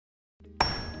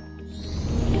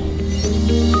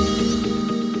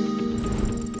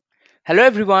Hello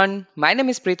everyone, my name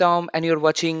is Pritam and you're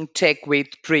watching Tech with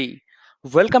Pri.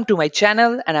 Welcome to my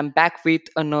channel and I'm back with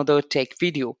another tech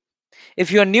video.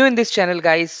 If you're new in this channel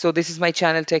guys, so this is my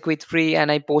channel Tech with Pri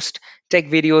and I post tech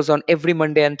videos on every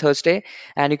Monday and Thursday,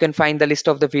 and you can find the list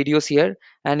of the videos here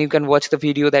and you can watch the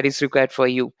video that is required for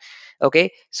you. Okay,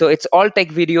 so it's all tech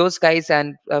videos guys,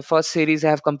 and first series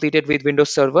I have completed with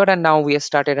Windows Server and now we have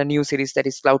started a new series that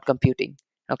is cloud computing.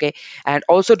 Okay, and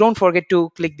also don't forget to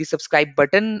click the subscribe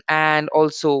button and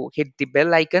also hit the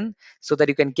bell icon so that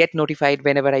you can get notified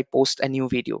whenever I post a new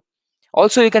video.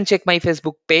 Also, you can check my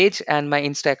Facebook page and my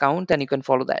Insta account and you can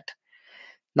follow that.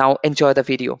 Now enjoy the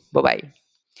video. Bye bye.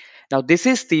 Now this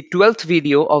is the 12th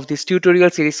video of this tutorial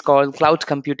series called Cloud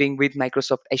Computing with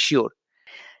Microsoft Azure.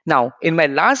 Now, in my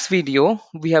last video,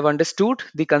 we have understood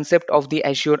the concept of the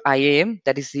Azure IAM,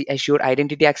 that is the Azure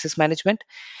Identity Access Management,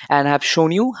 and I have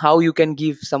shown you how you can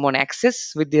give someone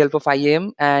access with the help of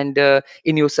IAM and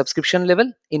in your subscription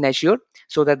level in Azure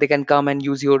so that they can come and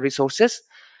use your resources.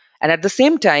 And at the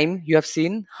same time, you have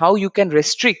seen how you can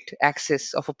restrict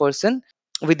access of a person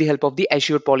with the help of the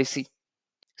Azure policy.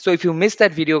 So if you missed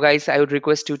that video, guys, I would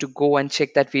request you to go and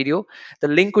check that video. The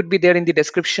link would be there in the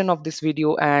description of this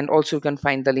video, and also you can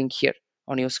find the link here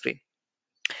on your screen.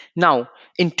 Now,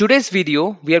 in today's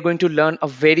video, we are going to learn a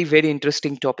very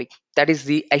interesting topic, that is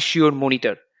the Azure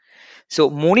Monitor. So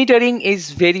monitoring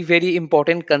is very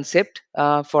important concept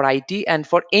for IT and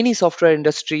for any software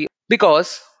industry,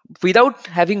 because without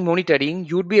having monitoring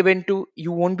you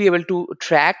won't be able to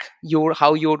track your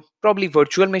how your probably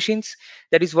virtual machines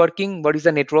that is working, what is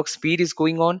the network speed is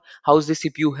going on, how's the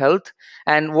CPU health,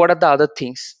 and what are the other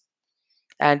things.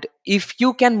 And if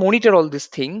you can monitor all this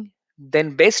thing,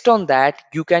 then based on that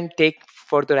you can take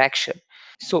further action.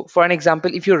 So for an example,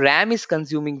 if your RAM is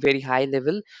consuming very high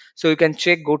level, so you can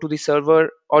check, go to the server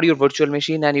or your virtual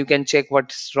machine and you can check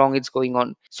what's wrong is going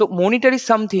on. So monitor is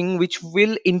something which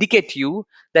will indicate you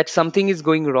that something is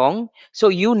going wrong, so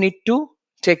you need to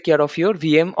take care of your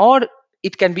VM, or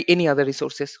it can be any other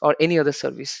resources or any other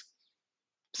service.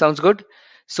 Sounds good.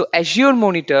 So Azure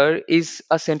Monitor is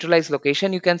a centralized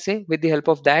location, you can say. With the help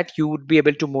of that, you would be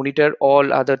able to monitor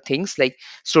all other things like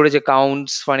storage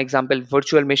accounts, for an example,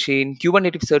 virtual machine,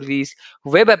 Kubernetes service,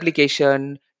 web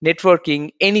application,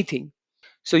 networking, anything.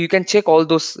 So you can check all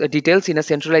those details in a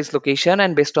centralized location,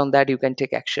 and based on that, you can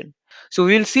take action. So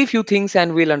we'll see a few things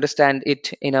and we'll understand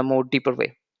it in a more deeper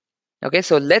way. Okay,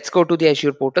 so let's go to the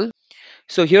Azure portal.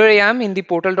 So here I am in the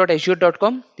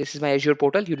portal.azure.com. This is my Azure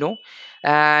portal,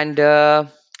 and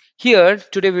here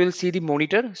today we will see the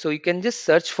monitor. So you can just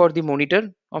search for the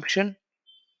monitor option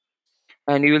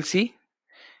and you will see.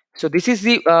 So this is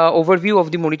the overview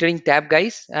of the monitoring tab,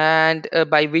 guys, and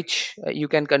by which you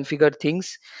can configure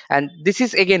things. And this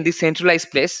is again the centralized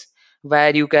place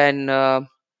where you can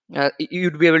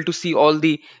you'd be able to see all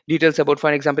the details about,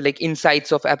 for example, like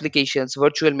insights of applications,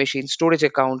 virtual machines, storage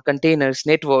account, containers,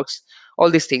 networks, all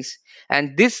these things.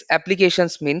 And this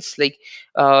applications means like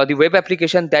the web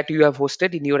application that you have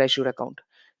hosted in your Azure account.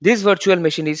 This virtual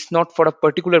machine is not for a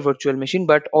particular virtual machine,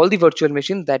 but all the virtual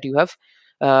machine that you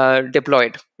have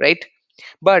deployed, right?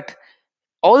 But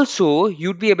also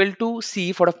you'd be able to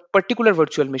see for a particular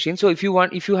virtual machine. So if you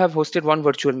have hosted one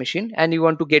virtual machine and you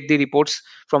want to get the reports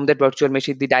from that virtual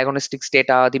machine, the diagnostics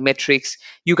data, the metrics,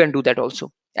 you can do that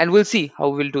also, and we'll see how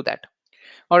we'll do that.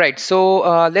 All right,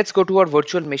 so let's go to our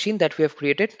virtual machine that we have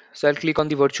created. So I'll click on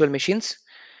the virtual machines.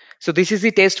 So this is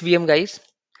the test VM, guys.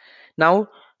 Now,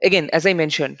 again, as I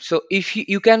mentioned, so if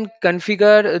you can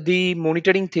configure the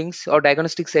monitoring things or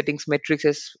diagnostic settings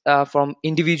matrices from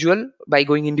individual by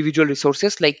going individual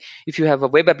resources, like if you have a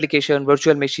web application,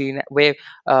 virtual machine, web,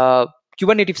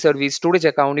 Kubernetes service, storage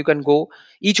account, you can go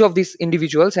each of these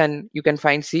individuals and you can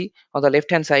find, see on the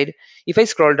left hand side, if I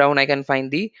scroll down, I can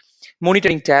find the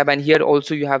monitoring tab, and here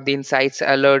also you have the insights,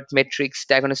 alert, metrics,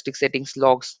 diagnostic settings,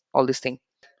 logs, all these things.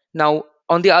 Now,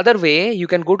 on the other way, you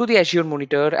can go to the Azure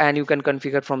Monitor and you can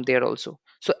configure from there also.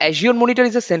 So Azure Monitor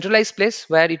is a centralized place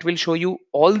where it will show you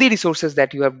all the resources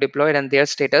that you have deployed and their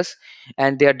status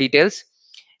and their details.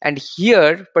 And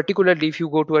here, particularly if you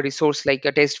go to a resource like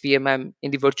a test VMM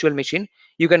in the virtual machine,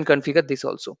 you can configure this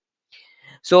also.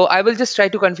 So I will just try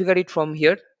to configure it from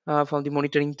here, from the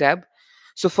monitoring tab.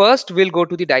 So first we'll go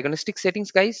to the diagnostic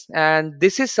settings, guys. And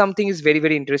this is something is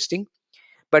very interesting.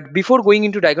 But before going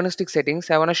into diagnostic settings,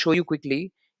 I want to show you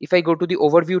quickly. If I go to the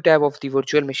overview tab of the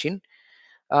virtual machine,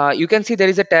 you can see there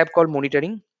is a tab called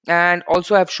monitoring. And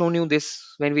also I've shown you this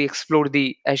when we explored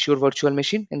the Azure virtual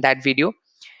machine in that video.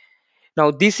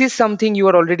 Now this is something you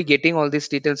are already getting all these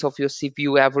details of your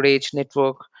CPU average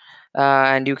network,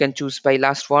 and you can choose by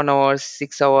last 1 hour,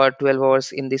 6 hour, 12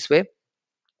 hours in this way.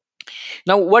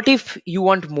 Now what if you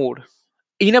want more?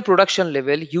 In a production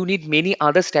level, you need many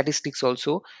other statistics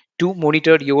also to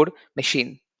monitor your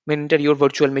machine, monitor your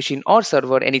virtual machine or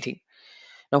server, anything.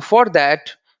 Now for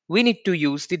that, we need to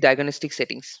use the diagnostic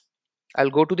settings. I'll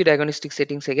go to the diagnostic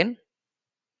settings again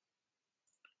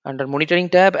under monitoring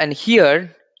tab, and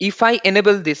here if I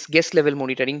enable this guest level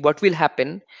monitoring, what will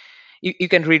happen, you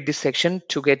can read this section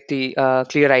to get the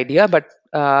clear idea, but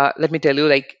let me tell you,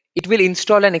 like, it will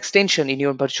install an extension in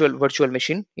your virtual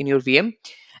machine in your VM,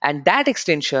 and that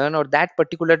extension or that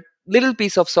particular little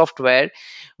piece of software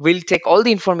will take all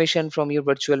the information from your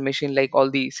virtual machine, like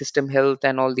all the system health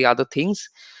and all the other things,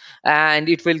 and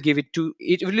it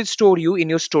will store you in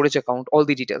your storage account all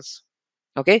the details.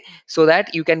 Okay, so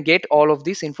that you can get all of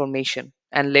this information,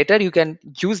 and later you can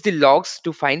use the logs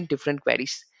to find different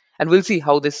queries, and we'll see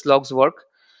how this logs work.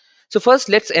 So first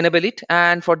let's enable it,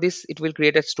 and for this it will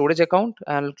create a storage account,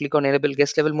 and I'll click on enable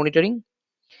guest level monitoring.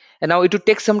 And now it will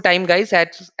take some time, guys,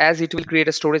 as it will create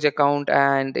a storage account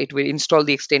and it will install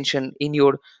the extension in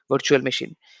your virtual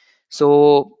machine.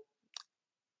 So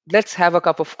let's have a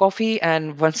cup of coffee,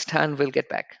 and once done we'll get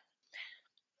back.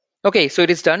 Okay, so it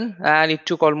is done, and it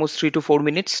took almost 3 to 4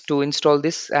 minutes to install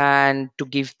this and to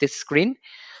give this screen.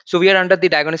 So we are under the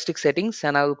diagnostic settings,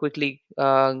 and I'll quickly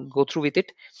go through with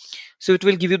it. So it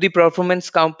will give you the performance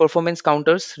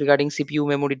counters regarding CPU,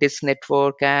 memory, disk,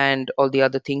 network, and all the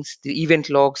other things, the event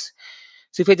logs.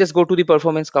 So if I just go to the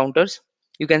performance counters,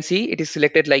 you can see it is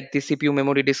selected like the CPU,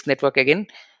 memory, disk, network again.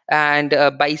 And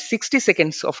by 60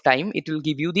 seconds of time, it will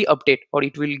give you the update, or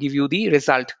it will give you the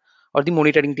result or the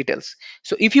monitoring details.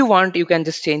 So if you want, you can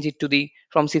just change it to the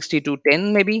from 60 to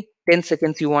 10, maybe 10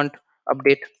 seconds you want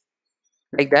update,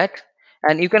 like that.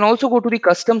 And you can also go to the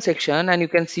custom section, and you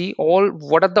can see all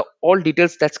what are the all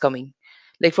details that's coming.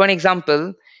 Like for an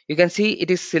example, you can see it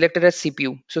is selected as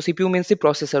CPU. So CPU means the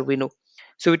processor, we know.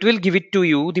 So it will give it to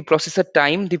you the processor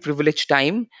time, the privilege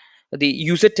time, the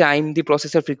user time, the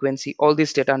processor frequency, all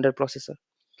this data under processor.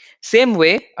 Same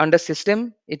way under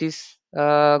system, it is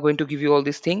going to give you all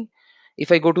this thing.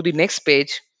 If I go to the next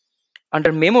page,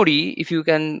 under memory, if you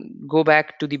can go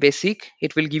back to the basic,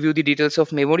 it will give you the details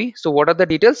of memory. So what are the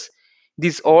details?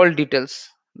 These all details,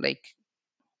 like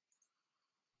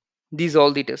these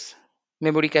all details: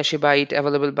 memory, cache byte,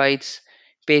 available bytes,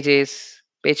 pages,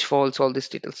 page faults, all these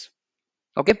details.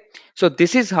 Okay, so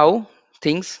this is how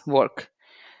things work.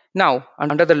 Now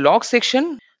under the log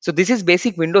section, so this is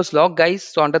basic Windows log, guys.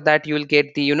 So under that you will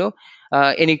get the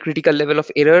any critical level of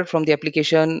error from the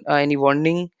application, any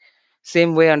warning.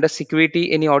 Same way under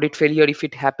security, any audit failure, if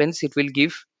it happens, it will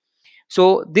give.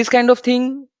 So this kind of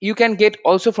thing you can get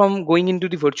also from going into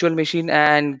the virtual machine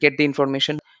and get the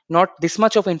information. Not this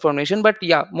much of information, but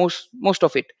yeah, most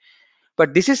of it.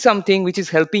 But this is something which is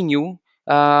helping you.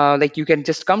 Like you can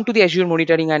just come to the Azure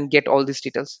monitoring and get all these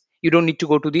details. You don't need to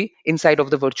go to the inside of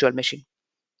the virtual machine.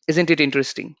 Isn't it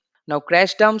interesting? Now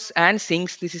crash dumps and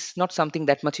syncs, this is not something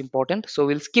that much important, so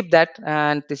we'll skip that,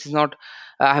 and this is not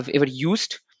I have ever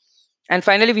used. And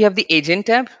finally we have the agent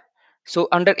tab. So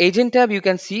under agent tab, you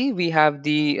can see we have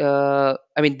the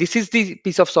I mean, this is the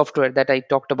piece of software that I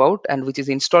talked about and which is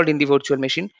installed in the virtual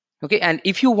machine. Okay, and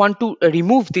if you want to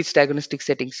remove these diagnostic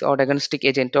settings or diagnostic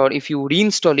agent, or if you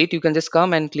reinstall it, you can just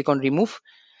come and click on remove,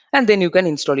 and then you can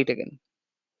install it again.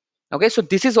 Okay, so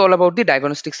this is all about the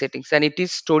diagnostic settings, and it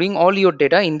is storing all your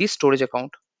data in the storage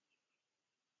account.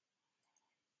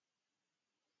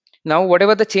 Now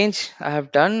whatever the change I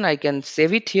have done, I can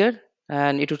save it here,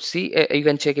 and it would see you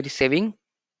can check it is saving.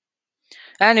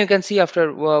 And you can see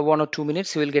after 1 or 2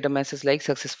 minutes, you will get a message like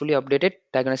successfully updated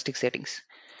diagnostic settings.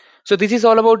 So this is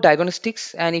all about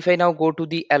diagnostics. And if I now go to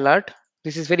the alert,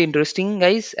 this is very interesting,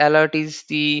 guys. Alert is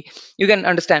the, you can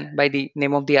understand by the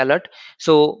name of the alert.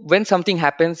 So when something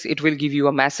happens, it will give you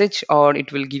a message, or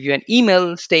it will give you an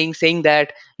email saying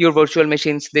that your virtual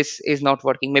machines, this is not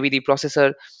working. Maybe the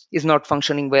processor is not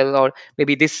functioning well, or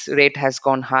maybe this rate has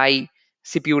gone high,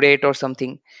 CPU rate or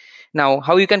something. Now,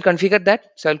 how you can configure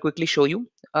that? So I'll quickly show you.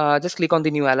 Just click on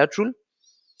the new alert rule.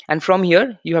 And from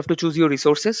here, you have to choose your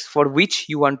resources for which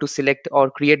you want to select or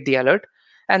create the alert.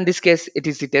 And in this case, it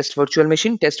is the test virtual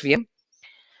machine, test VM.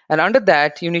 And under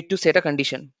that, you need to set a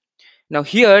condition. Now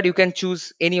here, you can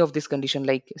choose any of this condition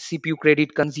like CPU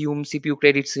credit consumed, CPU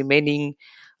credits remaining,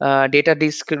 data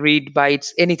disk read bytes,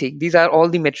 anything. These are all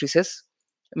the metrics,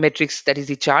 that is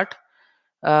the chart.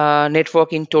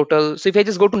 Network in total. So if I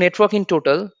just go to network in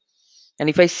total, and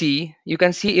if I see, you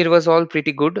can see it was all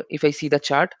pretty good if I see the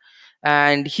chart.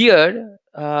 And here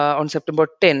on September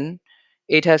 10,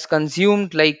 it has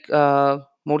consumed like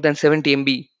more than 70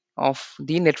 MB of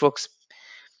the network.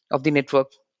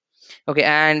 Okay,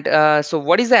 and so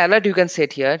what is the alert you can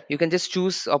set here? You can just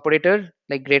choose operator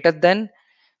like greater than.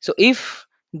 So if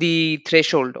the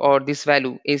threshold or this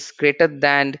value is greater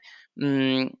than,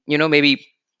 maybe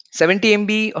 70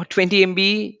 MB or 20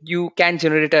 MB, you can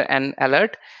generate an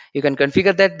alert. You can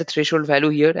configure that the threshold value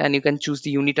here, and you can choose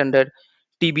the unit under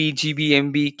TB, GB,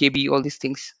 MB, KB, all these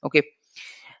things. Okay,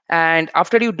 and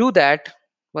after you do that,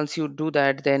 once you do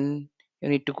that, then you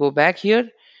need to go back here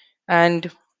and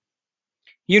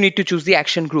you need to choose the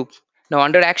action group. Now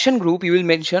under action group you will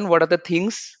mention what are the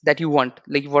things that you want,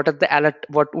 like what are the alert,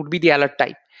 what would be the alert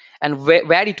type, and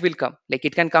where it will come. Like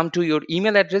it can come to your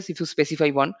email address if you specify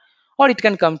one, or it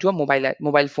can come to a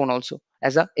mobile phone also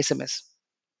as a SMS.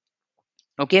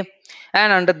 Okay,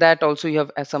 and under that also you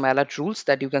have some alert rules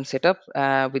that you can set up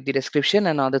with the description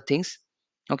and other things.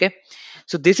 Okay,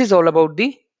 so this is all about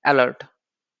the alert.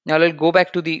 Now I'll go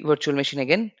back to the virtual machine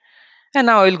again, and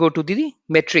now I'll go to the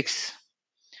metrics.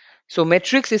 So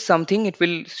metrics is something, it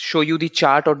will show you the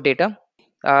chart or data.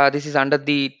 This is under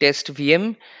the test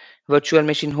VM virtual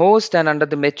machine host, and under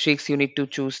the metrics you need to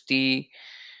choose the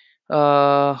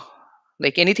uh,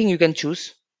 like anything you can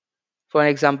choose. For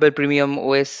example, premium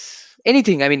OS,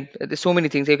 anything. I mean, there's so many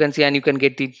things you can see, and you can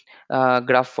get the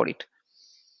graph for it.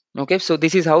 Okay, so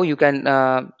this is how you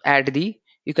can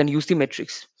you can use the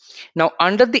metrics. Now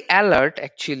under the alert,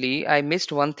 actually, I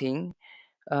missed one thing.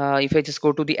 If I just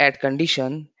go to the add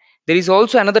condition, there is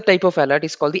also another type of alert.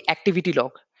 It's called the activity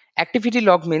log. Activity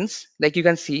log means, like you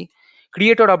can see,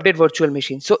 create or update virtual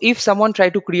machine. So if someone try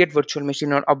to create virtual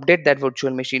machine or update that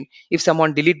virtual machine, if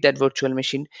someone delete that virtual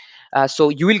machine, so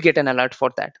you will get an alert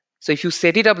for that. So if you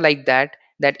set it up like that,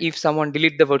 that if someone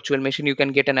delete the virtual machine, you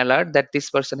can get an alert that this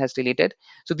person has deleted.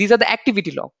 So these are the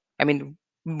activity log. I mean,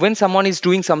 when someone is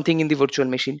doing something in the virtual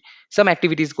machine, some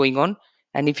activity is going on,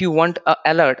 and if you want a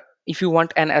alert, if you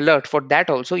want an alert for that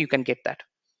also, you can get that.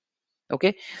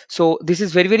 Okay, so this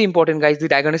is very very important, guys, the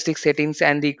diagnostic settings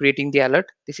and the creating the alert.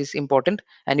 This is important,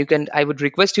 and you can, I would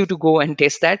request you to go and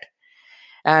test that.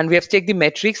 And we have checked the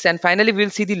metrics, and finally we'll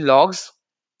see the logs.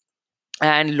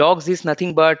 And logs is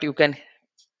nothing but you can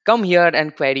come here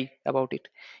and query about it.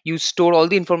 You store all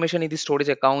the information in the storage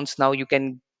accounts. Now you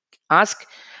can ask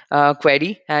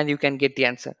query and you can get the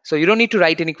answer. So you don't need to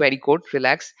write any query code,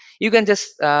 relax. You can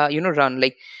just run,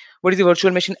 like, what is the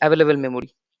virtual machine available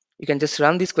memory. You can just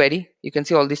run this query. You can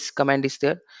see all this command is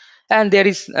there, and there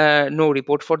is no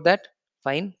report for that.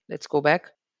 Fine, let's go back.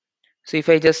 So if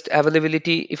I just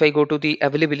availability, if I go to the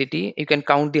availability, you can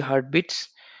count the heartbeats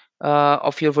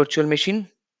of your virtual machine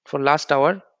for last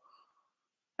hour,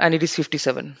 and it is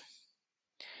 57.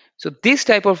 So this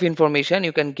type of information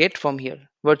you can get from here.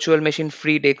 Virtual machine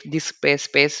free disk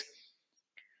space.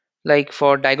 Like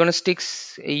for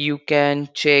diagnostics, you can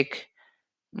check,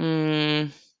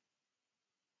 mm,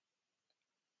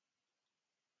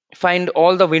 find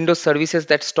all the Windows services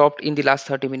that stopped in the last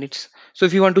 30 minutes. So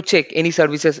if you want to check any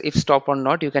services if stop or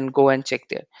not, you can go and check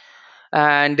there.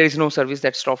 And there is no service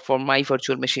that stopped for my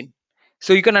virtual machine.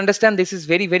 So you can understand this is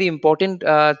very very important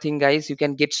thing, guys. You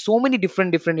can get so many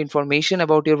different information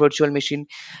about your virtual machine,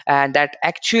 and that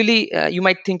actually you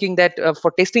might thinking that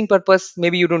for testing purpose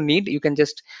maybe you don't need, you can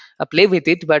just play with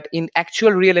it, but in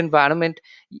actual real environment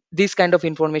these kind of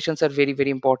informations are very very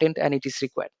important and it is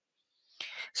required.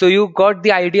 So you got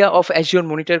the idea of Azure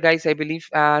Monitor, guys, I believe.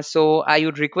 So I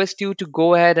would request you to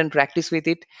go ahead and practice with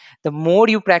it. The more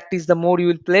you practice, the more you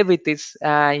will play with this,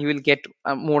 you will get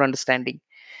more understanding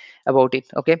about it.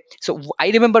 Okay, so I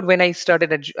remember when I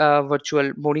started a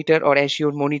virtual monitor or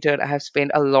Azure Monitor, I have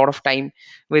spent a lot of time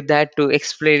with that to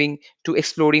exploring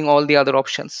all the other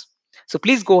options. So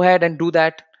please go ahead and do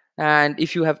that. And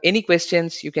if you have any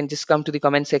questions, you can just come to the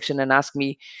comment section and ask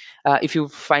me. If you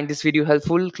find this video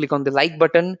helpful, click on the like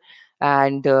button,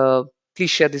 and please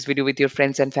share this video with your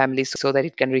friends and family so that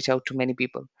it can reach out to many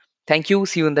people. Thank you.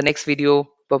 See you in the next video.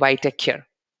 Bye bye. Take care.